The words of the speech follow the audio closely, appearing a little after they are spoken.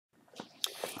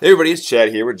Hey everybody, it's Chad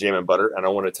here with Jam and Butter, and I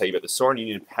want to tell you about the Soren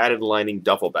Union padded lining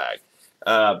duffel bag.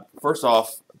 First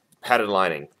off, padded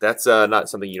lining. That's not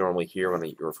something you normally hear when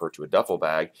you refer to a duffel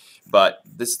bag, but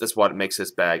this what makes this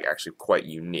bag actually quite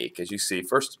unique. As you see,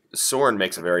 first, Soren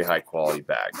makes a very high quality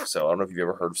bag. So I don't know if you've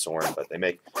ever heard of Soren, but they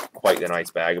make quite a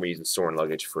nice bag. I've been using Soren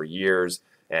luggage for years.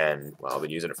 And well, I've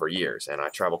been using it for years, and I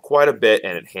travel quite a bit,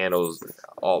 and it handles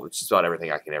just about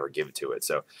everything I can ever give to it.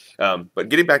 So, but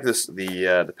getting back to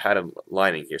the padded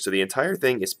lining here, so the entire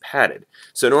thing is padded.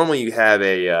 So normally you have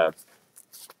a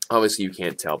obviously you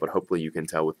can't tell, but hopefully you can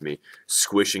tell with me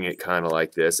squishing it kind of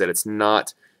like this, that it's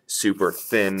not super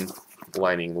thin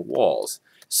lining the walls.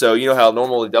 So you know how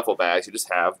normally duffel bags you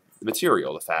just have the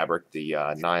material, the fabric, the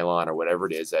nylon or whatever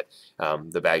it is that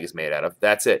the bag is made out of.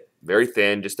 That's it. Very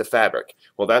thin, just a fabric.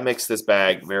 Well, that makes this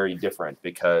bag very different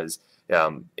because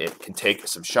it can take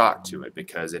some shock to it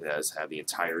because it does have the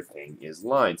entire thing is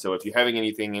lined. So if you're having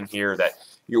anything in here that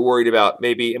you're worried about,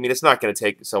 maybe, I mean, it's not going to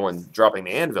take someone dropping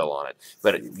the anvil on it,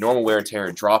 but normal wear and tear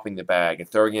and dropping the bag and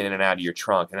throwing it in and out of your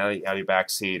trunk and out of your back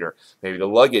seat, or maybe the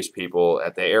luggage people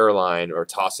at the airline or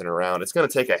tossing around, it's going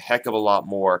to take a heck of a lot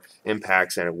more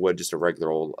impacts than it would just a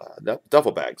regular old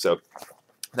duffel bag. So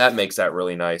that makes that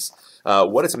really nice.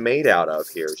 What it's made out of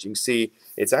here, as you can see,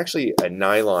 it's actually a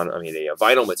nylon, a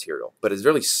vinyl material, but it's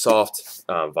really soft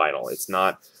vinyl. It's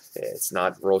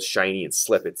not real shiny and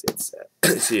slip.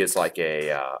 See, it's like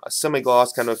a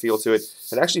semi-gloss kind of feel to it.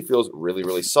 It actually feels really,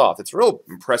 really soft. It's a real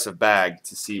impressive bag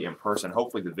to see in person.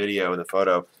 Hopefully the video and the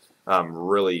photo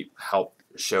really help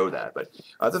show that. But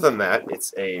other than that,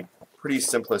 it's a pretty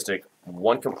simplistic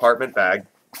one-compartment bag.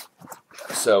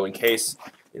 So in case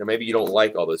maybe you don't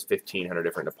like all those 1,500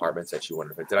 different compartments that you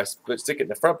wonder, did I stick it in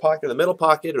the front pocket, or the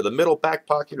middle back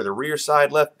pocket, or the rear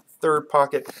side left third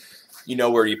pocket? You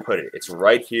know where you put it. It's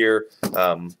right here.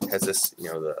 Has this,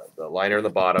 the liner in the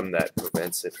bottom that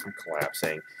prevents it from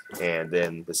collapsing, and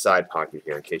then the side pocket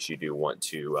here in case you do want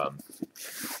to.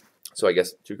 So I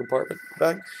guess two-compartment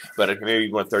bag. But maybe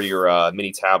you want to throw your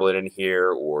mini tablet in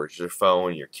here, or your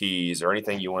phone, your keys, or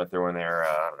anything you want to throw in there.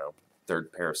 I don't know.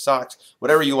 Third pair of socks,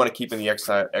 whatever you want to keep in the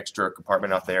extra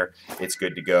compartment out there, it's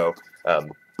good to go.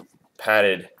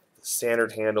 Padded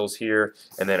standard handles here,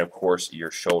 and then of course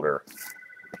your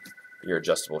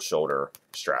adjustable shoulder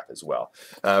strap as well.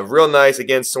 Real nice.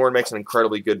 Again, Soren makes an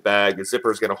incredibly good bag. The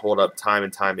zipper is going to hold up time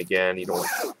and time again.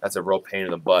 That's a real pain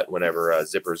in the butt whenever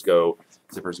zippers go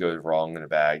wrong in a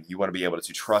bag. You want to be able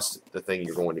to trust the thing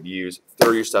you're going to use.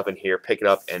 Throw your stuff in here, pick it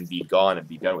up, and be gone and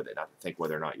be done with it. Not to think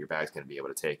whether or not your bag's going to be able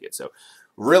to take it. So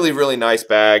really, really nice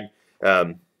bag.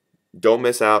 Don't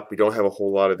miss out. We don't have a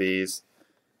whole lot of these.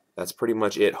 That's pretty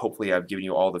much it. Hopefully I've given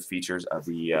you all the features of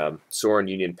the Soren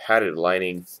Union padded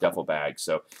lining duffel bag.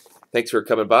 So thanks for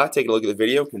coming by, taking a look at the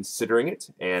video, considering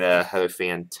it, and have a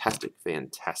fantastic,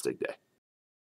 fantastic day.